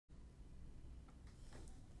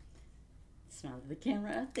Smile at the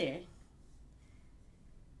camera up there.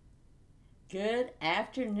 Good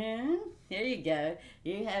afternoon. There you go.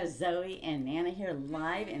 You have Zoe and Nana here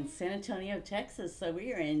live in San Antonio, Texas. So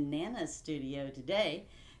we are in Nana's studio today.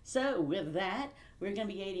 So with that, we're going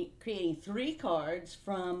to be creating 3 cards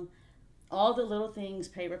from all the little things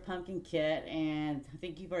paper pumpkin kit, and I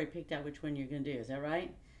think you've already picked out which one you're going to do. Is that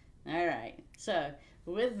right? All right. So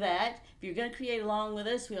with that, if you're going to create along with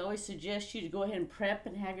us, we always suggest you to go ahead and prep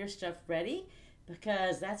and have your stuff ready,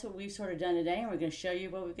 because that's what we've sort of done today, and we're going to show you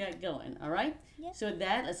what we've got going. All right? Yep. So with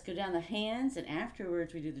that, let's go down the hands, and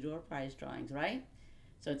afterwards we do the door prize drawings, right?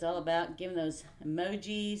 So it's all about giving those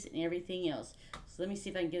emojis and everything else. So let me see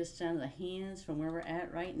if I can get us down to the hands from where we're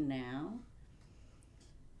at right now.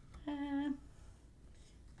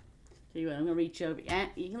 Tell you what, I'm going to reach over.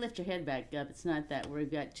 You can lift your head back up. It's not that.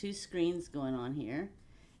 We've got 2 screens going on here,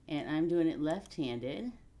 and I'm doing it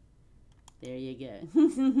left-handed. There you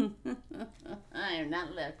go. I am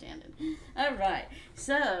not left-handed. All right.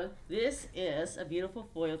 So this is a beautiful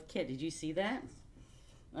foiled kit. Did you see that?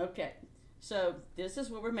 Okay. So this is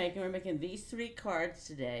what we're making. We're making these 3 cards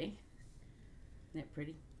today. Isn't that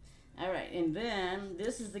pretty? All right. And then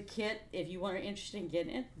this is the kit. If you are interested in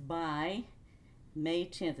getting it by May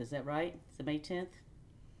 10th. Is that right? Is it May 10th?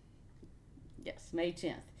 Yes, May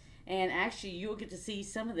 10th. And actually, you'll get to see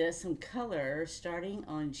some of this, some color, starting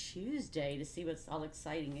on Tuesday to see what's all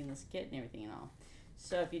exciting in this kit and everything and all.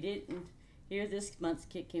 So if you didn't hear, this month's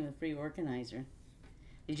kit came with a free organizer.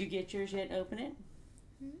 Did you get yours yet? Open it?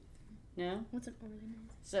 No? What's an organizer?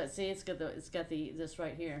 So see, it's got this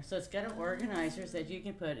right here. So it's got an organizer that you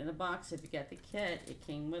can put in the box. If you got the kit, it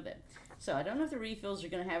came with it. So I don't know if the refills are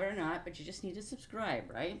going to have it or not, but you just need to subscribe,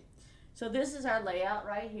 right? So this is our layout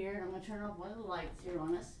right here. And I'm going to turn off one of the lights here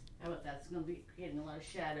on us. That's going to be creating a lot of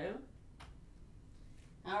shadow.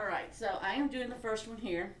 All right, so I am doing the first one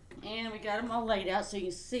here, and we got them all laid out so you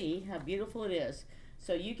can see how beautiful it is.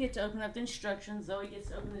 So you get to open up the instructions. Zoe gets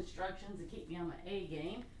to open the instructions and keep me on my A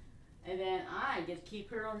game, and then I get to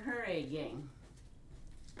keep her on her A game.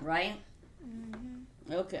 Right?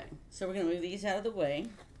 Mm-hmm. Okay, so we're going to move these out of the way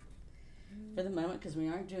for the moment because we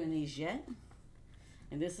aren't doing these yet.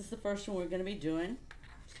 And this is the first one we're going to be doing.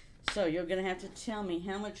 So you're going to have to tell me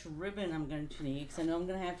how much ribbon I'm going to need, because I know I'm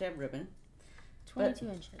going to have ribbon. 22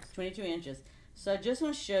 inches. 22 inches. So I just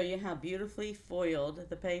want to show you how beautifully foiled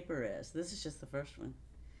the paper is. This is just the first one.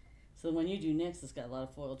 So the one you do next has got a lot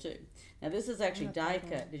of foil too. Now this is actually die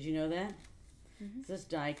cut. Did you know that? Mm-hmm. This is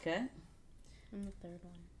die cut. And the third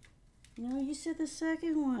one. No, you said the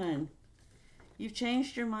second one. You've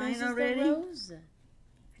changed your mind already? This is the rose.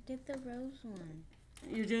 I did the rose one.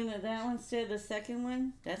 You're doing that one instead of the second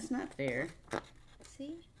one? That's not fair.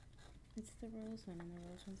 See? It's the rose one, and the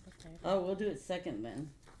rose one's the third one. Oh, we'll do it second then.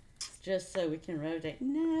 Just so we can rotate.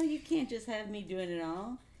 No, you can't just have me doing it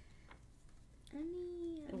all.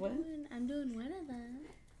 Honey, What? I'm doing one of them.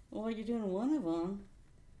 Well, you're doing one of them.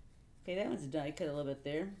 Okay, that one's die cut a little bit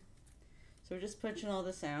there. So we're just punching all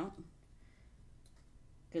this out,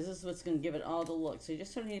 because this is what's going to give it all the look. So you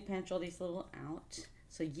just sort of need to punch all these little out.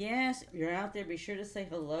 So yes, if you're out there, be sure to say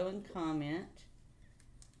hello and comment.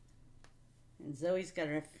 And Zoe's got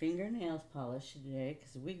her fingernails polished today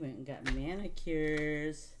because we went and got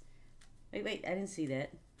manicures. Wait, I didn't see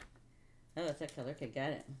that. Oh, that's that color. Okay,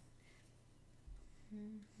 got it.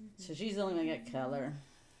 So she's the only one that got color.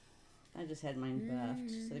 I just had mine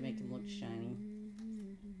buffed so they make them look shiny.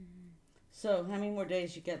 So how many more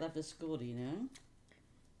days you got left of school, do you know?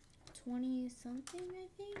 20 something, I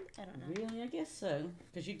think. I don't know. Really? I guess so.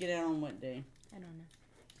 Because you get out on what day? I don't know.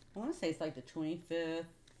 I want to say it's like the 25th,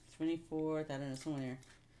 24th. I don't know, somewhere there.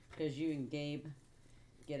 Because you and Gabe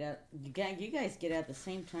get out. You guys get out at the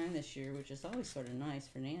same time this year, which is always sort of nice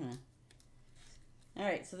for Nana. All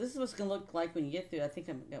right, so this is what's going to look like when you get through. I think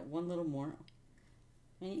I've got one little more.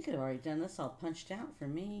 Man, you could have already done this all punched out for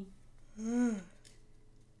me.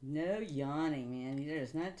 No yawning, man.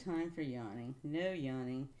 There's not time for yawning. No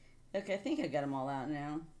yawning. Okay, I think I got them all out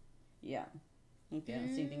now. Yeah. Okay, I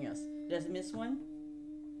don't see anything else. Does it miss one?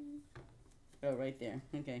 Oh, right there.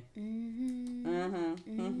 Okay. Well,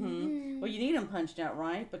 you need them punched out,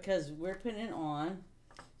 right? Because we're putting it on.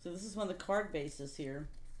 So this is one of the card bases here.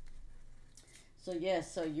 So yes,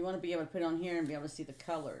 so you want to be able to put it on here and be able to see the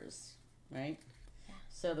colors, right? Yeah.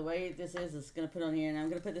 So the way this is, it's going to put on here, and I'm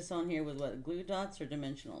going to put this on here with what? Glue dots or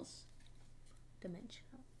dimensionals?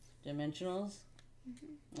 Dimensionals. Dimensionals?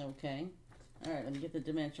 Okay. All right, let me get the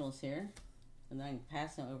dimensionals here, and then I can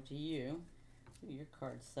pass them over to you. Your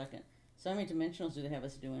card second. So how many dimensionals do they have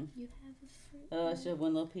us doing? You have a fruit. Oh, I still have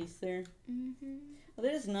one little piece there. Well,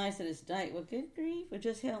 that is nice that it's diet. Well, good grief. Well,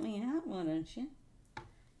 just help me out, why don't you?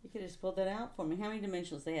 You could just pull that out for me. How many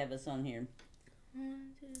dimensionals they have us on here?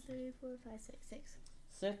 1, 2, 3, 4, 5, 6.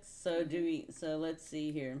 6. So let's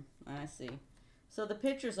see here. I see. So the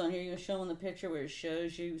pictures on here, you'll show them the picture where it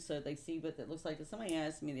shows you so they see what it looks like. Somebody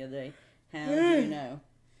asked me the other day, how do you know?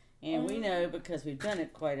 And we know because we've done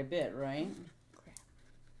it quite a bit, right? Crap.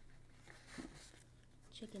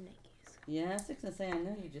 Chicken nuggets. Yeah, I was going to say, I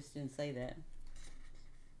know you just didn't say that.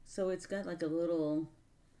 So it's got like a little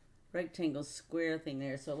rectangle square thing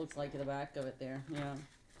there, so it looks like the back of it there. Yeah.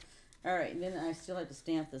 All right, then I still have to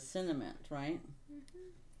stamp the sentiment, right?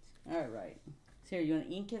 Mm-hmm. All right. So here, you want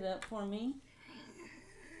to ink it up for me?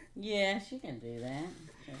 Yeah, she can do that.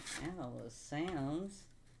 Add all those sounds.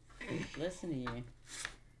 Listen to you.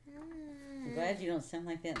 I'm glad you don't sound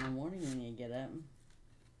like that in the morning when you get up.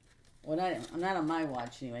 Well, not on my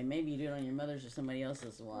watch anyway. Maybe you do it on your mother's or somebody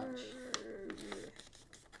else's watch.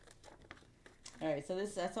 All right, so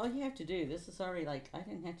that's all you have to do. This is already like, I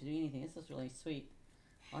didn't have to do anything. This is really sweet.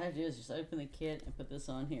 All I have to do is just open the kit and put this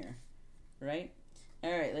on here, right?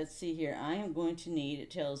 All right, let's see here. I am going to need, it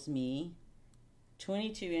tells me,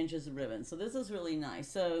 22 inches of ribbon. So this is really nice.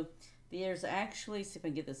 So there's actually, see if I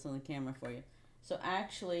can get this on the camera for you. So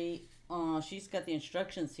actually, she's got the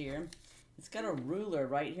instructions here. It's got a ruler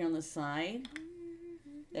right here on the side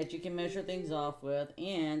that you can measure things off with.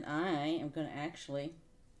 And I am going to actually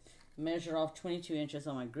measure off 22 inches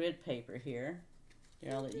on my grid paper here.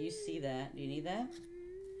 Here, I'll let you see that. Do you need that?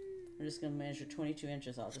 I'm just going to measure 22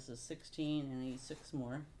 inches off. This is 16 and I need 6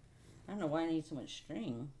 more. I don't know why I need so much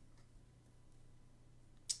string.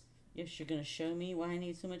 Yes, you're going to show me why I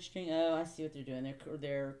need so much string. Oh, I see what they're doing.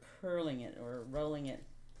 They're curling it or rolling it.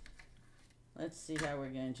 Let's see how we're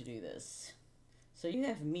going to do this. So you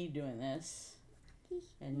have me doing this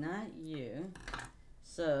and not you.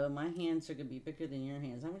 So my hands are going to be bigger than your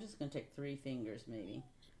hands. I'm just going to take 3 fingers maybe.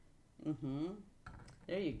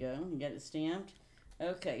 There you go. You got it stamped.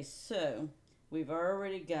 Okay, so we've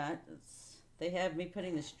already got, they have me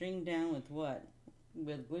putting the string down with what?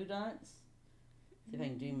 With glue dots? See if I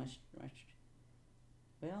can do my,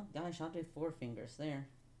 well, gosh, I'll do 4 fingers there.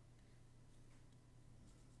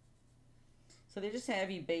 So they just have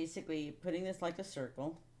you basically putting this like a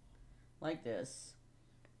circle, like this.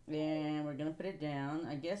 And we're going to put it down,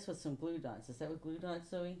 I guess, with some glue dots. Is that what glue dots,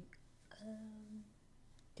 Zoe?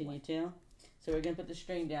 Can you tell? So we're going to put the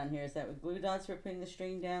string down here. Is that what glue dots we're putting the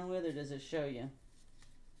string down with, or does it show you?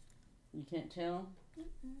 You can't tell?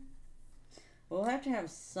 We'll have to have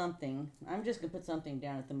something. I'm just going to put something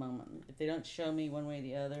down at the moment. If they don't show me one way or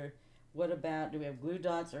the other, what about, do we have glue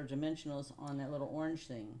dots or dimensionals on that little orange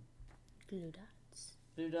thing? Glue dots.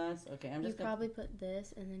 Glue dots? Okay, I'm just You probably put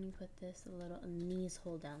this, and then you put this a little, and these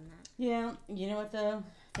hold down that. Yeah, you know what though?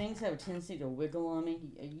 Things have a tendency to wiggle on me.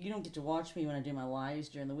 You don't get to watch me when I do my lives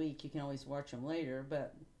during the week. You can always watch them later,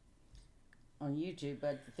 but on YouTube.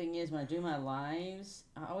 But the thing is, when I do my lives,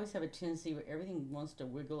 I always have a tendency where everything wants to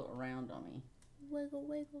wiggle around on me. Wiggle,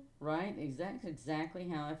 wiggle. Right? Exactly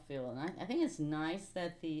how I feel. And I think it's nice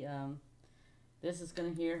that the this is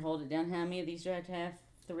going to here hold it down. How many of these do I have to have?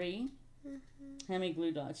 3? How many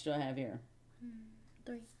glue dots do I have here?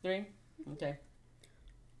 3. 3? Okay.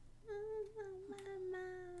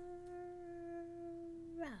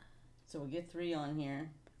 So we'll get 3 on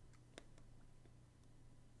here.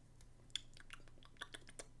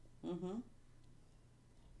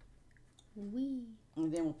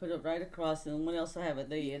 And then we'll put it right across. And what else I have?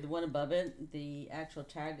 The one above it, the actual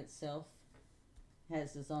tag itself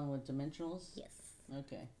has this on with dimensionals? Yes.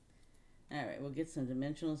 Okay. Alright, we'll get some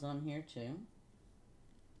dimensionals on here too.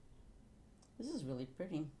 This is really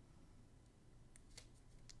pretty.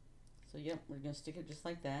 So yep, we're going to stick it just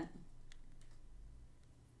like that.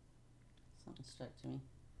 Something stuck to me.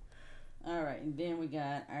 Alright, and then we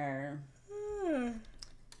got our...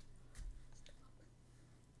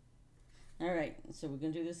 Alright, so we're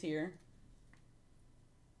going to do this here.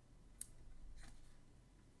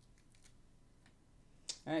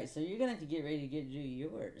 Alright, so you're going to have to get ready to do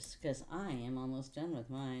yours, because I am almost done with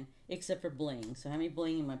mine, except for bling. So how many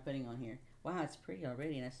bling am I putting on here? Wow, it's pretty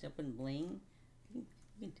already, and I still putting bling? You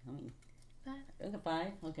can tell me. 5. Okay, 5?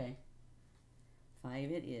 Okay.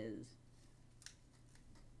 5 it is.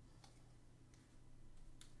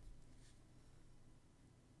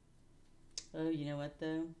 Oh, you know what,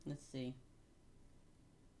 though? Let's see.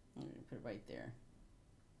 I'm going to put it right there.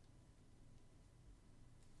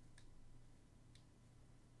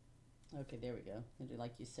 Okay, there we go. And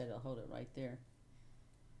like you said, I'll hold it right there.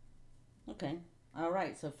 Okay. All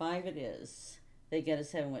right, so 5 it is. They got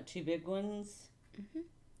us having, what, 2 big ones?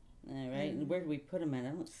 All right, and where do we put them at? I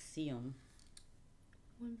don't see them.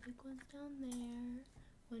 1 big one's down there.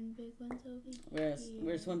 1 big one's one's over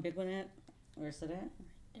Where's one big one at? Where's it at?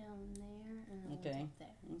 down there, and the Okay. one's up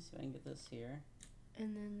there. Let me see if I can get this here.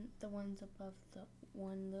 And then the one's above the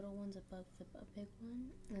one little one's above the a big one,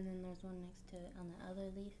 and then there's one next to it on the other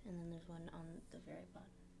leaf, and then there's one on the very bottom.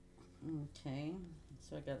 Okay,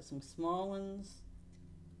 so I got some small ones.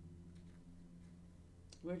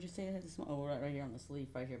 Where'd you say I had the small? Oh, right here on this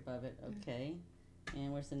leaf, right here above it. Okay,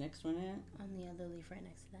 and where's the next one at? On the other leaf right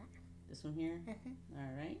next to that. This one here.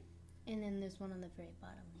 All right. And then there's one on the very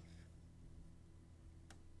bottom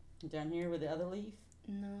leaf. Down here with the other leaf.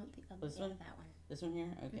 No, the other This one? that one. This one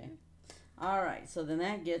here. Okay. All right. So then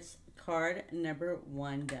that gets card number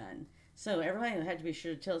 1 done. So everybody had to be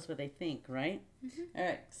sure to tell us what they think, right? All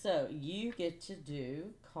right. So you get to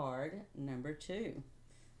do card number 2.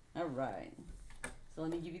 All right. So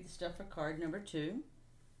let me give you the stuff for card number 2.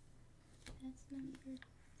 That's number.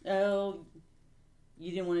 Oh,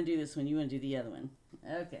 you didn't want to do this one. You want to do the other one.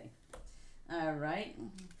 Okay. All right.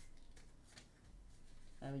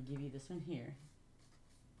 I would give you this one here.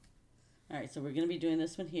 All right, so we're going to be doing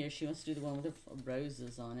this one here. She wants to do the one with the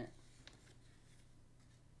roses on it.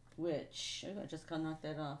 Which, oh, I just got to knock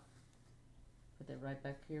that off. Put that right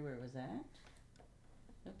back here where it was at.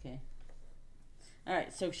 Okay. All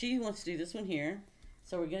right, so she wants to do this one here.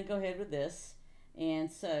 So we're going to go ahead with this.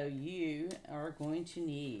 And so you are going to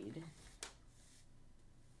need...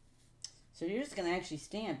 So you're just going to actually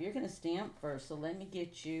stamp. You're going to stamp first. So let me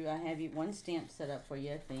get you, I have you one stamp set up for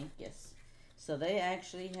you, I think. Yes. So they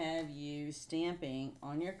actually have you stamping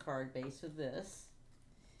on your card base with this.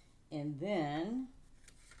 And then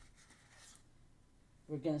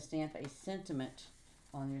we're going to stamp a sentiment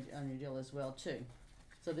on your deal as well too.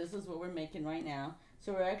 So this is what we're making right now.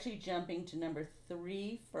 So we're actually jumping to number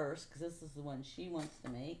 3 first because this is the one she wants to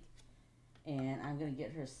make. And I'm going to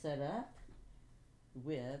get her set up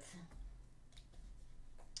with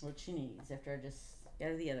what she needs after I just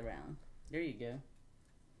got the other round. There you go.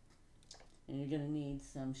 And you're going to need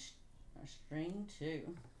some string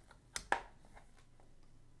too.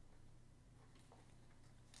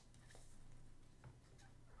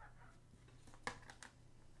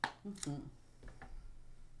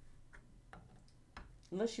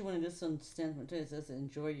 Unless you wanted this one stamped, it says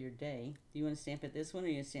enjoy your day. Do you want to stamp it this one or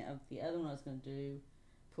you stamp the other one I was going to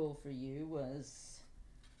pull for you was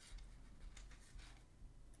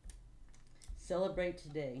celebrate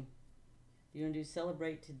today. Do you want to do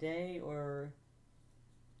celebrate today or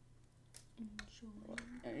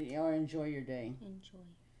enjoy your day? Enjoy.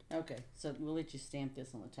 Okay, so we'll let you stamp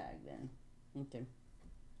this on the tag then. Okay.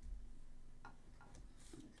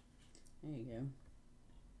 There you go.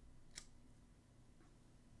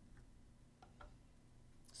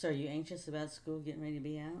 So are you anxious about school getting ready to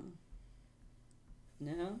be out?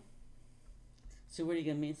 No? So what are you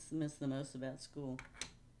going to miss the most about school?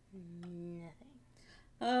 Nothing.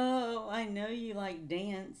 Oh, I know you like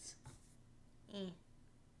dance. Eh.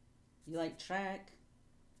 You like track.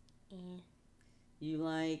 Eh. You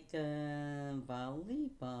like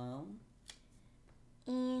volleyball.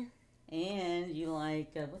 Eh. And you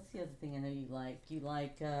like, what's the other thing I know you like? You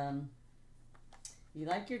like your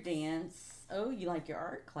dance. Oh, you like your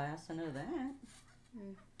art class. I know that.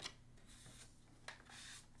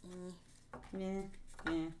 Yeah,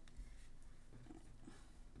 yeah.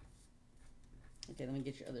 Okay, let me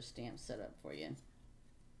get your other stamp set up for you.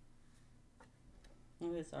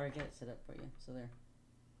 Oh, it's already got it set up for you. So there.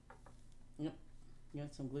 Yep. You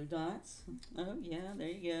got some glue dots. Oh, yeah, there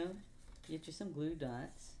you go. Get you some glue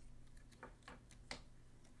dots.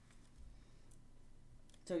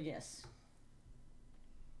 So, yes.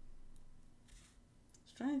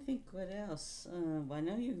 Just trying to think what else. I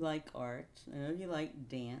know you like art. I know you like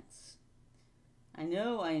dance. I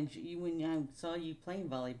know when I saw you playing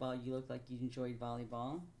volleyball, you looked like you enjoyed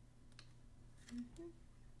volleyball.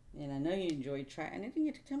 And I know you enjoyed track. And I didn't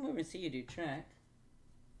get to come over and see you do track.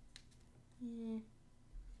 Yeah.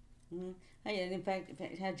 Hey, and in fact,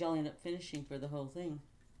 how'd y'all end up finishing for the whole thing?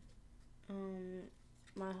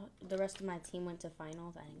 The rest of my team went to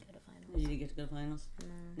finals. I didn't go to finals. You didn't get to go to finals?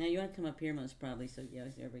 No. Now you want to come up here most probably, so yeah,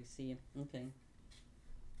 everybody see you. Okay.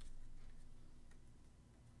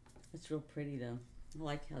 It's real pretty though. I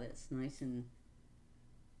like how that's nice and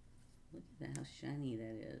look at that, how shiny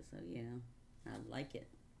that is. Oh yeah, I like it.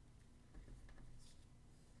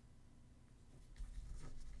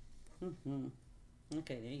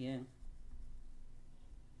 Okay, there you go.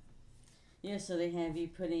 Yeah, so they have you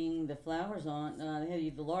putting the flowers on. They have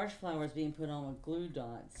you the large flowers being put on with glue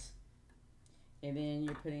dots, and then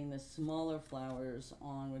you're putting the smaller flowers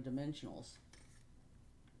on with dimensionals.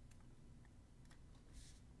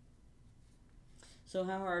 So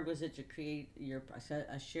how hard was it to create your?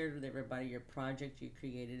 I shared with everybody your project you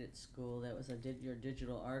created at school. That was your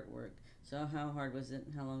digital artwork. So how hard was it?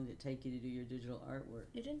 And how long did it take you to do your digital artwork?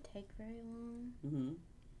 It didn't take very long. Mm-hmm.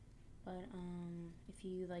 But if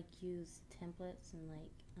you like use templates and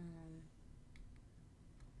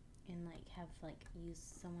have like use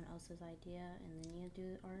someone else's idea and then you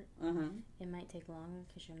do art, it might take longer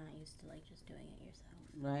because you're not used to like just doing it yourself.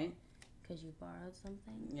 Right. Because you borrowed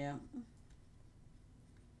something. Yeah.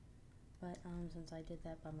 But since I did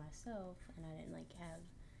that by myself and I didn't like have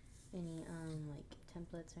any like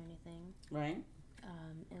templates or anything, right,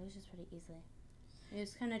 it was just pretty easy. It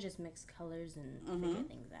was kind of just mix colors and figure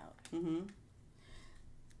things out.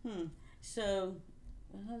 So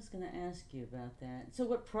I was going to ask you about that. So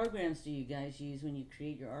what programs do you guys use when you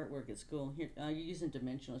create your artwork at school? Here, you're using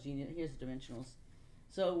dimensionals. Here's the dimensionals.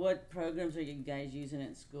 So what programs are you guys using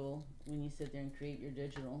at school when you sit there and create your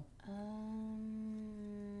digital? I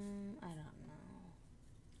don't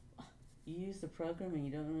know. You use the program and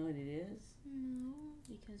you don't know what it is? No,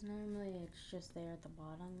 because normally it's just there at the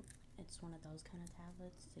bottom. It's one of those kind of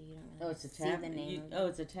tablets, so you don't really see the name.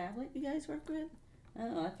 It's a tablet you guys work with?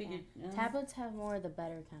 Oh, I figured. Yeah. Tablets have more of the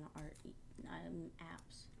better kind of art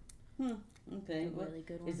apps. Okay. Really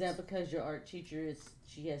good ones. Is that because your art teacher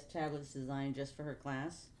she has tablets designed just for her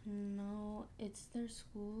class? No, it's their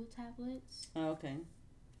school tablets. Oh, okay.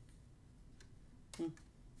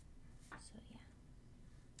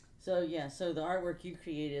 So the artwork you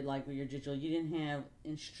created, like with your digital, you didn't have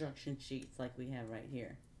instruction sheets like we have right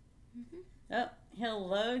here. Oh,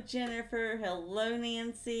 hello, Jennifer. Hello,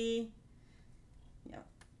 Nancy. Yep.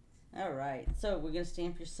 All right. So we're gonna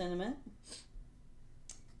stamp your sentiment.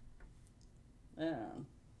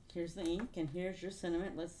 Here's the ink, and here's your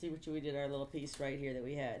sentiment. Let's see what we did. Our little piece right here that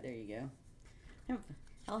we had. There you go.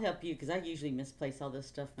 I'll help you because I usually misplace all this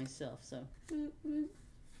stuff myself. So.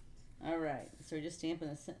 All right, so we're just stamping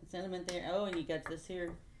the sentiment there. Oh, and you got this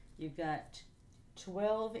here. You've got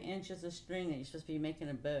 12 inches of string that you're supposed to be making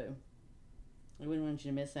a bow. I wouldn't want you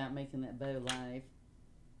to miss out making that bow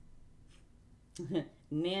live.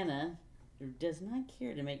 Nana does not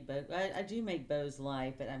care to make bows. I do make bows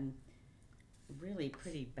live, but I'm really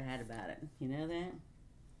pretty bad about it. You know that?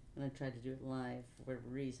 And I tried to do it live for whatever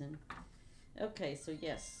reason. Okay, so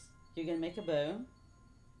yes, you're going to make a bow.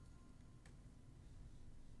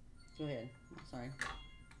 Go ahead. I'm sorry.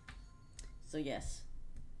 So yes.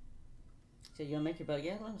 So you're gonna make your bow.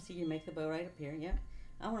 Yeah, let me see you make the bow right up here. Yep.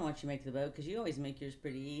 I want to watch you make the bow because you always make yours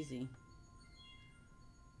pretty easy.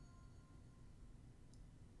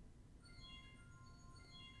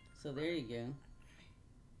 So there you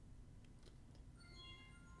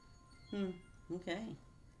go. Okay.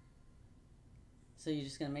 So you're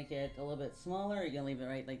just gonna make it a little bit smaller, or you're gonna leave it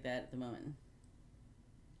right like that at the moment?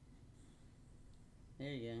 There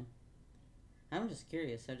you go. I'm just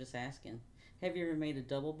curious. I'm just asking. Have you ever made a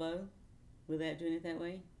double bow without doing it that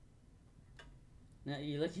way? No,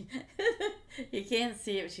 you're looking. You can't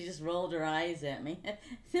see it. But she just rolled her eyes at me.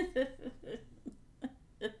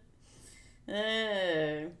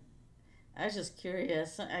 Oh, I was just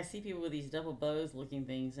curious. I see people with these double bows looking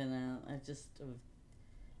things, and I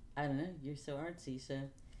don't know. You're so artsy. So,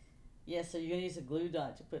 yeah. So you're gonna use a glue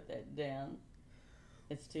dot to put that down.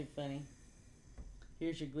 It's too funny.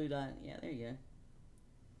 Here's your glue dot. Yeah, there you go.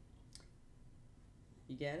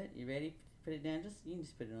 You got it? You ready? Put it down. You can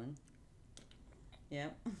just put it on.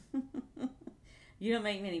 Yep. You don't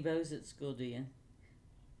make many bows at school, do you?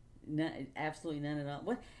 None, absolutely none at all.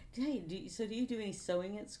 What? Hey, do you do any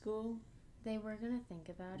sewing at school? They were gonna think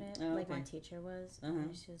about it, oh, like okay. my teacher was.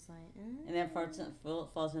 And she was like, And that falls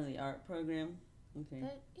into the art program. Okay.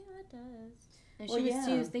 But yeah, it does. And well,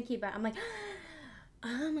 she was thinking about. I'm like,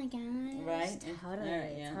 oh my gosh! Right.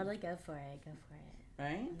 Totally go for it. Go for it.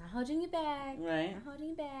 Right. I'm not holding you back. Right. I'm not holding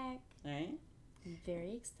you back. Right. I'm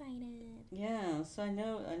very excited. Yeah. So I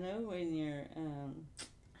know when you're I'm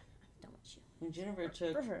done with you. When Jennifer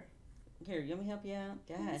took. Here, you want me to help you out?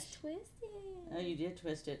 Gosh. It's twisted. Oh, you did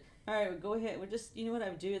twist it. All right, well, go ahead. We're just, you know what I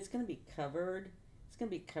would do? It's going to be covered. It's going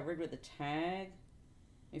to be covered with a tag.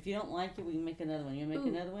 If you don't like it, we can make another one. You want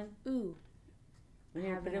to make another one? Ooh.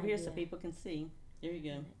 Here, put it over here so people can see. There you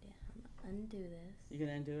go. I'm going to undo this. You're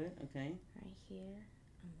going to undo it? Okay. Right here.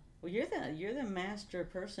 Well, you're the master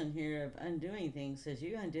person here of undoing things, because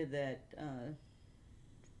you undid that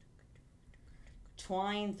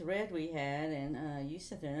twine thread we had, and you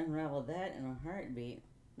sat there and unraveled that in a heartbeat.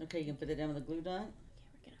 Okay, you can put it down with a glue dot.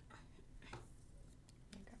 Okay,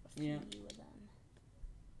 we're gonna grab a few of them.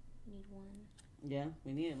 We need one. Yeah,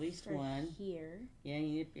 we need at least one. Here. Yeah,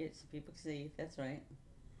 you need it so people can see. That's right.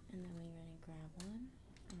 And then we're gonna grab one,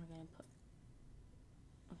 and we're gonna put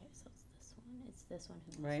this one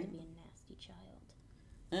who wants Right. to be a nasty child.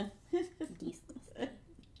 Huh? Disgusting.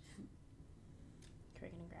 Okay, we're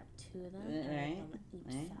gonna grab 2 of them and Right, on each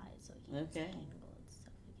right. side so he can Okay. tangle and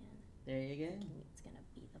stuff again. There you go. It's gonna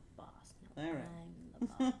be the boss. No, All right. I'm the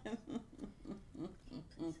boss.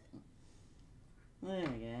 Oh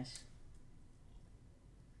my gosh.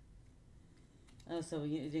 Oh, so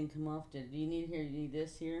it didn't come off. Do you need here? You need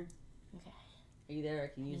this here? Okay. Are you there? I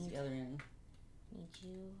can use the other end. Need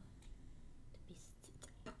you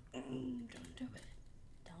to be don't do it.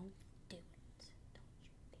 Don't do it. Don't you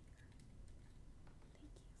dare.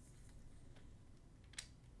 Thank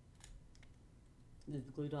you. Did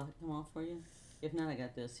the glue dot come off for you? If not, I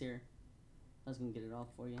got this here. I was gonna get it off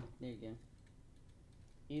for you. There you go.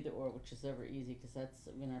 Either or, which is ever easy, because that's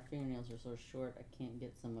when our fingernails are so short, I can't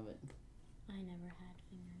get some of it. I never had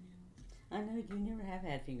fingernails. I know you never have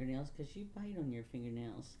had fingernails because you bite on your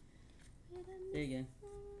fingernails. There you go.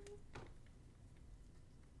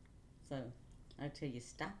 So, I tell you,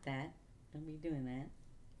 stop that. Don't be doing that.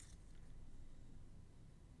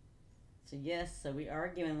 So yes, so we are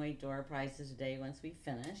giving away door prizes today once we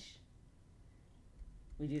finish.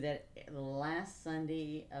 We do that the last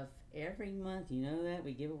Sunday of every month. You know that?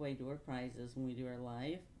 We give away door prizes when we do our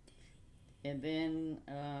live. And then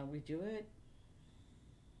we do it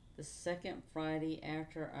the second Friday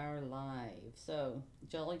after our live. So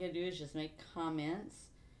all you gotta do is just make comments,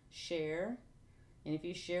 share, and if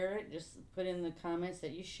you share it, just put in the comments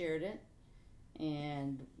that you shared it,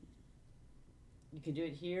 and you can do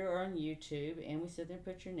it here or on YouTube, and we sit there and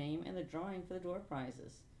put your name and the drawing for the door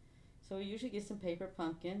prizes. So we usually get some paper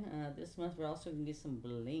pumpkin. This month we're also gonna get some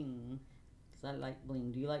bling, because I like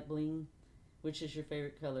bling. Do you like bling? Which is your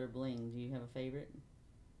favorite color bling? Do you have a favorite?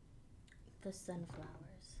 The sunflowers.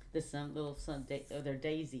 The they're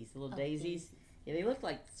daisies, the little daisies. Yeah, they look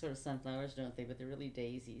like sort of sunflowers, don't they? But they're really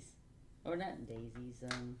daisies. Or not daisies,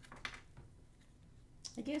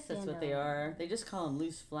 I guess that's what they are. They just call them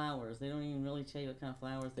loose flowers. They don't even really tell you what kind of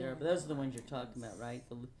flowers they are. But those are the ones you're talking about, right?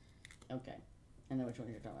 Okay. I know which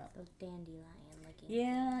ones you're talking about. Those dandelion looking.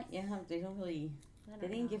 Yeah, they don't really, they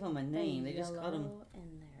didn't give them a name. They just called them.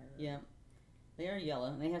 And yeah. They are yellow,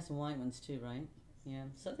 and they have some white ones too, right? Yeah.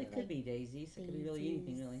 So they could be daisies. It could be really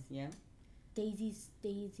anything, really. Yeah.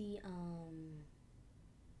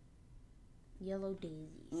 Yellow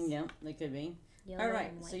daisies. Yeah, they could be. Yellow All right,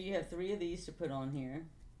 and white. so you have 3 of these to put on here.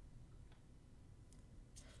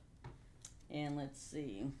 And let's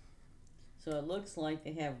see. So it looks like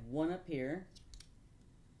they have one up here.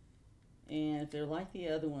 And if they're like the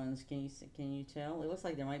other ones, can you tell? It looks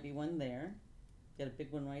like there might be one there. Got a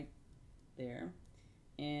big one right there.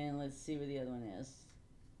 And let's see where the other one is.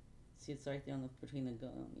 See, it's right there on between the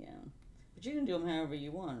yeah. But you can do them however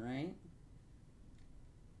you want, right?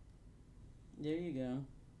 There you go.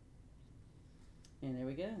 And there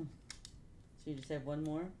we go. So you just have one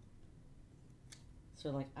more.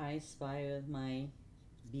 So like I spy with my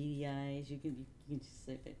beady eyes. You can just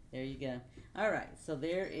say it. There you go. All right. So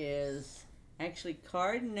there is actually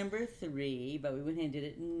card number 3, but we went ahead and did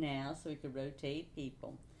it now so we could rotate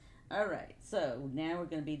people. All right. So now we're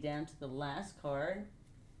going to be down to the last card.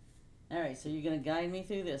 All right. So you're going to guide me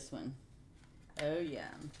through this one. Oh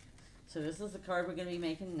yeah. So this is the card we're going to be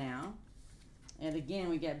making now. And again,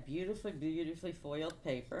 we got beautifully, beautifully foiled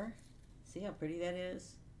paper. See how pretty that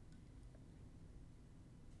is?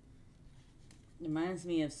 It reminds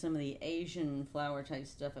me of some of the Asian flower type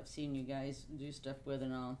stuff I've seen you guys do stuff with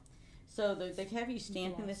and all. So they have you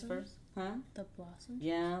stamping this first, huh? The blossoms?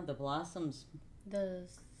 Yeah, the blossoms. The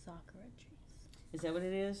sakura trees. Is that what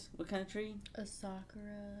it is? What kind of tree? A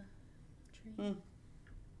sakura tree. Hmm.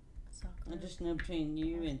 Sakura. I just know between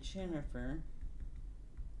you and Jennifer.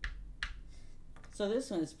 So this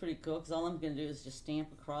one is pretty cool because all I'm going to do is just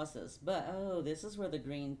stamp across this. But, oh, this is where the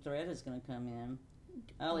green thread is going to come in.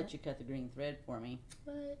 I'll let you cut the green thread for me.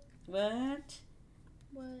 What? What?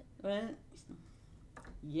 What? What?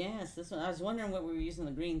 Yes, this one. I was wondering what we were using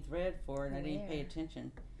the green thread for, and I didn't pay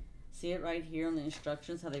attention. See it right here on the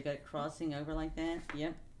instructions, how they got it crossing over like that?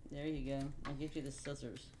 Yep. There you go. I'll get you the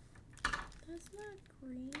scissors. That's not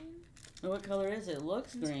green. Well, what color is it? It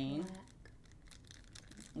looks green. Black.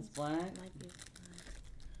 It's black? It might be black.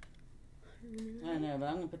 I know, but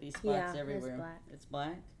I'm going to put these spots everywhere. It's black. It's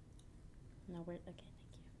black? No, okay, thank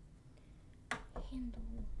you. Handle.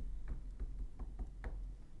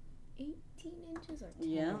 18 inches or 10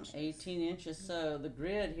 inches? 18 inches. So the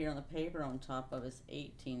grid here on the paper on top of is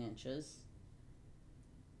 18 inches.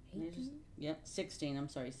 18? Yep, 16. I'm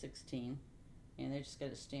sorry, 16. And they just got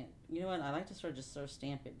to stamp. You know what? I like to sort of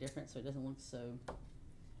stamp it different so it doesn't look so.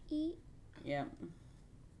 E. Yep.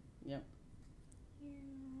 Yep.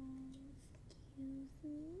 Cute.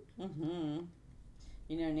 Mm-hmm.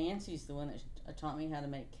 You know, Nancy's the one that taught me how to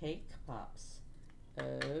make cake pops.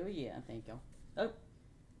 Oh, yeah, thank you. Oh,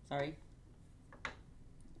 sorry.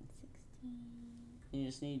 16. You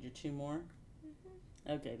just need your 2 more?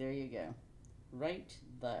 Okay, there you go. Right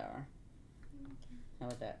there. Okay. How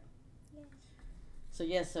about that? Yes. So,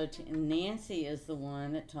 yes, Nancy is the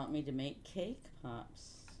one that taught me to make cake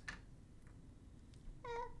pops.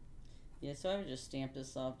 Yeah, so I would just stamp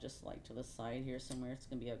this off just like to the side here somewhere. It's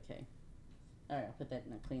going to be okay. All right, I'll put that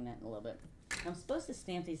in and clean that in a little bit. I'm supposed to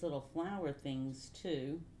stamp these little flower things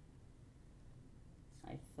too.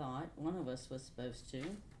 I thought one of us was supposed to.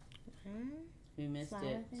 We missed Flower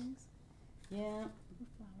it. things? Yeah. What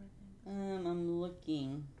flower things? I'm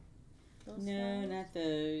looking. Those No, flowers? not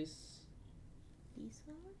those. These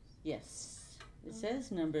flowers? Yes. It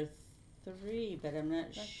says number 3, but I'm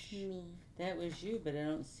not That's sure. me. That was you, but I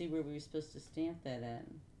don't see where we were supposed to stamp that at.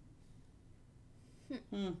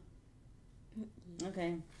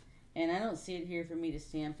 Okay. And I don't see it here for me to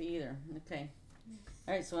stamp either. Okay.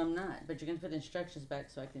 Alright, so I'm not, but you're going to put the instructions back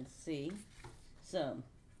so I can see. So,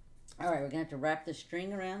 alright, we're going to have to wrap the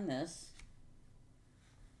string around this.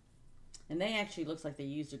 And they actually looks like they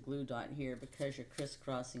used a glue dot here because you're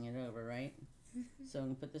crisscrossing it over, right? So I'm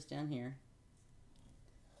going to put this down here.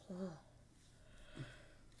 So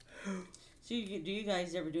do you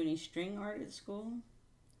guys ever do any string art at school?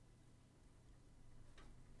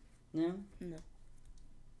 No? No.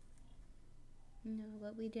 No,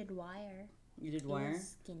 but we did wire. You did It wire?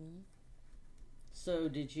 was skinny. So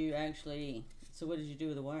did you actually, so what did you do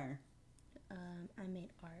with the wire? I made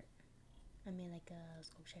art. I made like a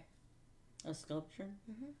sculpture. A sculpture?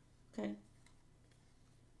 Mhm. Okay.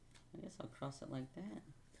 I guess I'll cross it like that.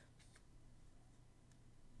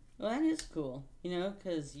 Well, that is cool, you know,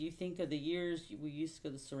 because you think of the years we used to go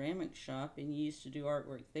to the ceramic shop and you used to do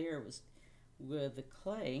artwork there was with the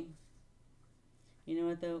clay. You know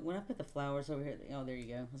what, though? When I put the flowers over here, oh, there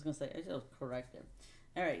you go. I was going to say, I just correct it.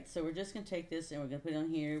 All right, so we're just going to take this and we're going to put it on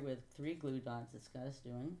here with 3 glue dots it's got us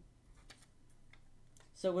doing.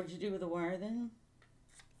 So what did you do with the wire then?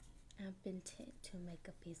 I've been to make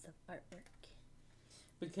a piece of artwork.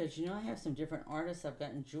 Because, you know, I have some different artists I've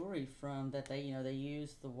gotten jewelry from that they, you know, they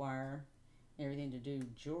use the wire and everything to do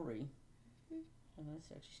jewelry. Oh,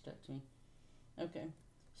 that's actually stuck to me. Okay,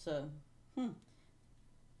 so,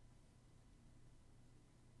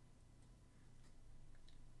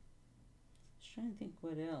 Just trying to think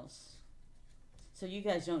what else. So you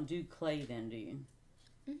guys don't do clay then, do you?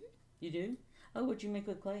 Mhm. You do? Oh, what'd you make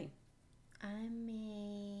with clay? I made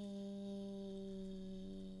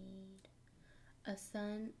a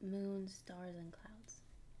sun, moon, stars, and clouds.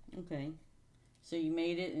 Okay. So you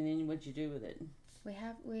made it, and then what'd you do with it? We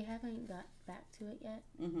haven't got back to it yet.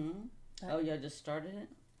 Mm-hmm. But Oh, y'all just started it?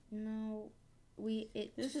 no,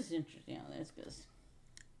 This is interesting. Yeah, that's good.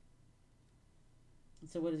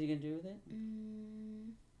 So what is he gonna do with it?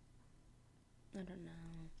 I don't know.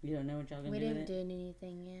 You don't know what y'all gonna We do with didn't it? do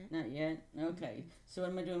anything yet. Not yet? Okay. So what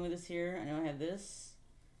am I doing with this here? I know I have this.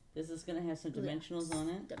 This is gonna have some dimensionals on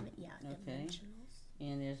it. Okay. Dimensionals.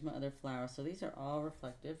 And there's my other flower. So these are all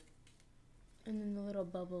reflective. And then the little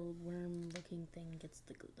bubble worm looking thing gets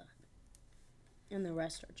the glue dot. And the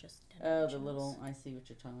rest are just Oh, dimensionals. the little, I see what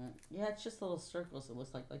you're talking about. Yeah, it's just little circles. It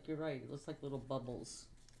looks like you're right. It looks like little bubbles.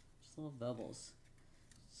 Just little bubbles.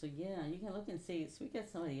 So yeah, you can look and see. So we got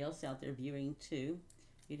somebody else out there viewing too.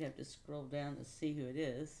 You'd have to scroll down to see who it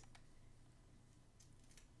is.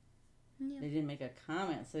 Yeah. They didn't make a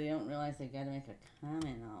comment, so they don't realize they got to make a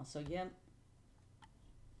comment now. So yeah,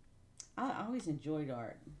 I always enjoyed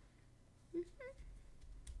art.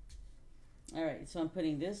 All right, so I'm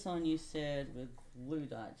putting this on, you said, with glue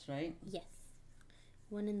dots, right? Yes.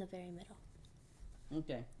 One in the very middle.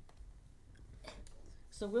 Okay.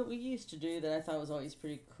 So what we used to do that I thought was always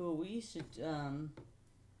pretty cool, we used to,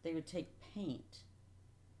 they would take paint.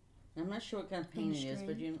 I'm not sure what kind of paint it is,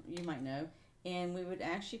 but you might know. And we would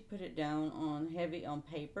actually put it down on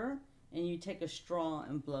paper, and you take a straw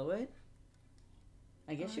and blow it.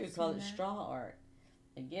 I guess you would call it straw art.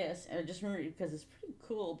 I guess. I just remember because it's pretty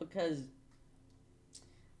cool because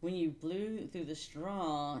when you blew through the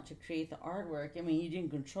straw to create the artwork, I mean, you didn't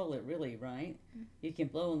control it really, right? Mm-hmm. You can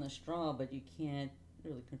blow in the straw, but you can't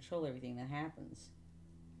really control everything that happens.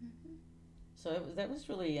 Mm-hmm. So that was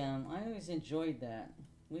really, I always enjoyed that.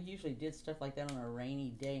 We usually did stuff like that on a rainy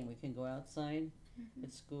day and we couldn't go outside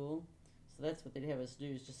at school. So that's what they'd have us do,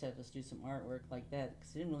 is just have us do some artwork like that.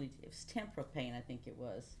 Because it was tempera paint, I think it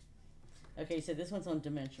was. Okay, so this one's on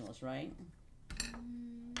dimensionals, right?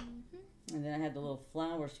 And then I had the little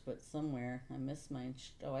flowers put somewhere. I missed mine.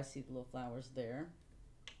 Oh, I see the little flowers there.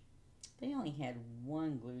 They only had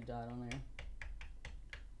one glue dot on there.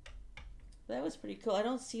 That was pretty cool. I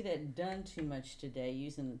don't see that done too much today,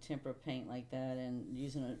 using the tempera paint like that and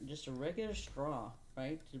using just a regular straw,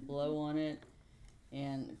 right, to blow on it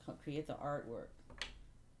and create the artwork.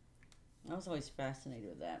 I was always fascinated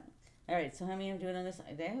with that. All right, so how many I'm doing on this?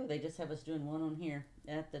 They just have us doing one on here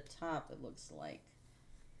at the top, it looks like.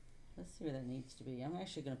 Let's see where that needs to be. I'm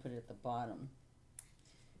actually going to put it at the bottom.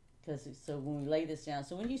 So when we lay this down,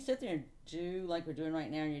 so when you sit there and do like we're doing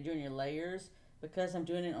right now and you're doing your layers, because I'm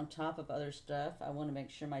doing it on top of other stuff, I want to make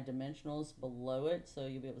sure my dimensional's below it so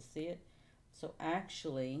you'll be able to see it. So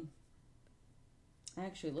actually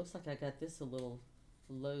it looks like I got this a little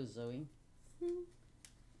low, Zoe.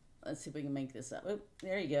 Let's see if we can make this up. Oh,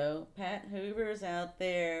 there you go. Pat Hoover's out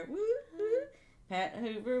there. Woo, woo. Pat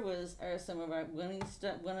Hoover was one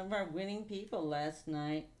of our winning people last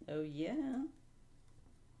night. Oh yeah.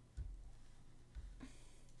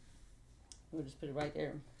 We'll just put it right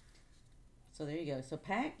there. So there you go. So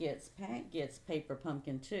Pat gets paper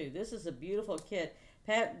pumpkin too. This is a beautiful kit.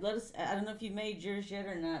 Pat, I don't know if you made yours yet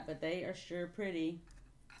or not, but they are sure pretty.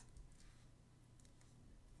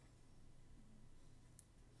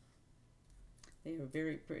 They are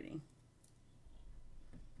very pretty.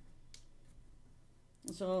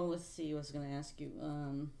 So let's see. I was going to ask you.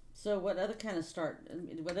 So what other kind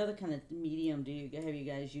of medium have you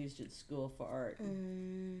guys used at school for art?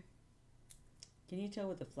 Can you tell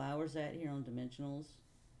what the flower's at here on dimensionals?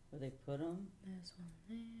 Where they put them? There's one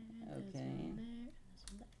there. Okay. There's one there. And there's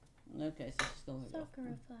one there. Okay, so just go with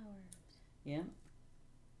Sakura flowers. Yeah.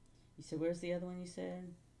 You said where's the other one? You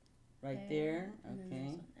said right there. And Okay. then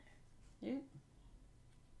there's one there. Yeah.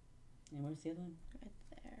 And where's the other one? Right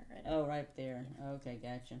there. Oh, right there. Okay,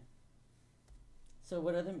 gotcha. So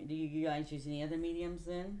what other do you guys use? Any other mediums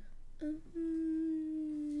then?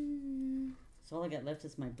 So all I got left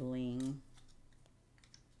is my bling.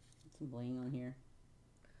 Some bling on here.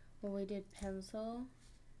 Well, we did pencil.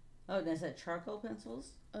 Oh, is that charcoal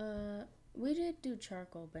pencils? We did do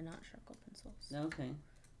charcoal, but not charcoal pencils. Okay.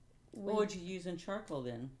 What would you use in charcoal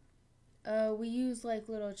then? We use like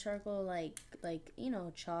little charcoal, like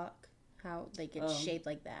chalk. How like it's shaped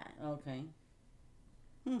like that. Okay.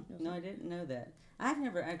 No, I didn't know that. I've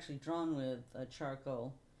never actually drawn with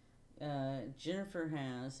charcoal. Jennifer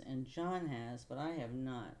has and John has, but I have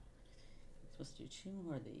not. I'm supposed to do 2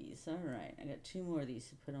 more of these. All right, I got 2 more of these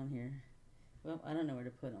to put on here. Well, I don't know where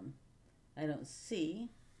to put them. I don't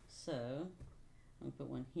see, so I'm gonna put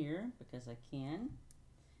one here because I can.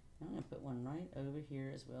 I'm gonna put one right over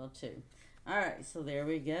here as well too. All right, so there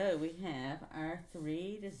we go. We have our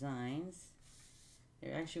 3 designs.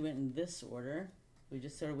 They actually went in this order. We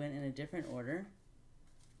just sort of went in a different order.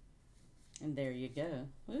 And there you go.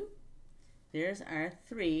 Woo. There's our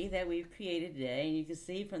 3 that we've created today. And you can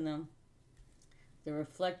see from the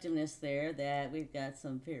reflectiveness there that we've got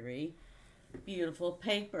some very beautiful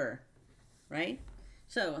paper, right?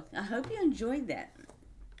 So I hope you enjoyed that.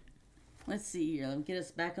 Let's see here. Let me get us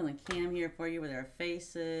back on the cam here for you with our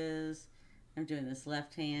faces. I'm doing this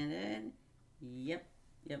left-handed. Yep.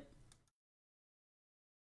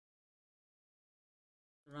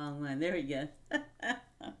 Wrong one. There we go.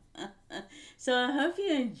 So I hope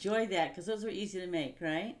you enjoyed that because those were easy to make,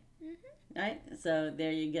 right? Right? So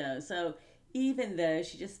there you go. So even though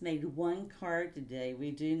she just made 1 card today,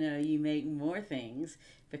 we do know you make more things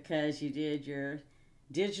because you did your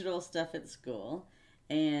digital stuff at school.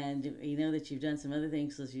 And you know that you've done some other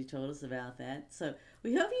things as you told us about that. So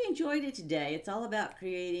we hope you enjoyed it today. It's all about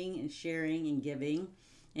creating and sharing and giving.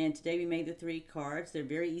 And today we made the 3 cards. They're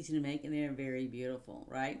very easy to make and they're very beautiful,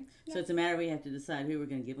 right? Yep. So it's a matter we have to decide who we're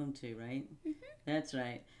going to give them to, right? That's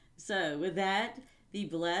right. So with that, be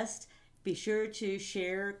blessed. Be sure to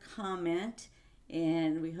share, comment,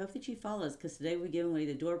 and we hope that you follow us because today we're giving away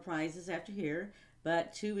the door prizes after here.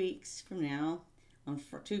 But 2 weeks from now, on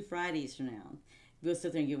 2 Fridays from now, we'll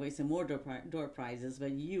sit there and give away some more door prizes,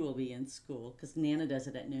 but you will be in school because Nana does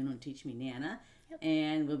it at noon on Teach Me Nana. Yep.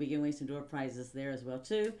 And we'll be giving away some door prizes there as well,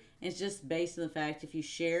 too. And it's just based on the fact if you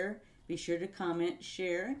share, be sure to comment,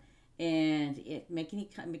 share, and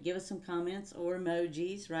give us some comments or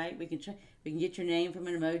emojis, right? We can get your name from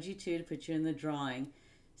an emoji, too, to put you in the drawing.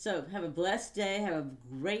 So have a blessed day, have a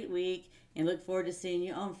great week, and look forward to seeing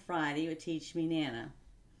you on Friday with Teach Me Nana.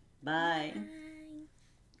 Bye.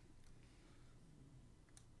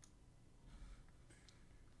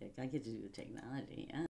 I get to do the technology.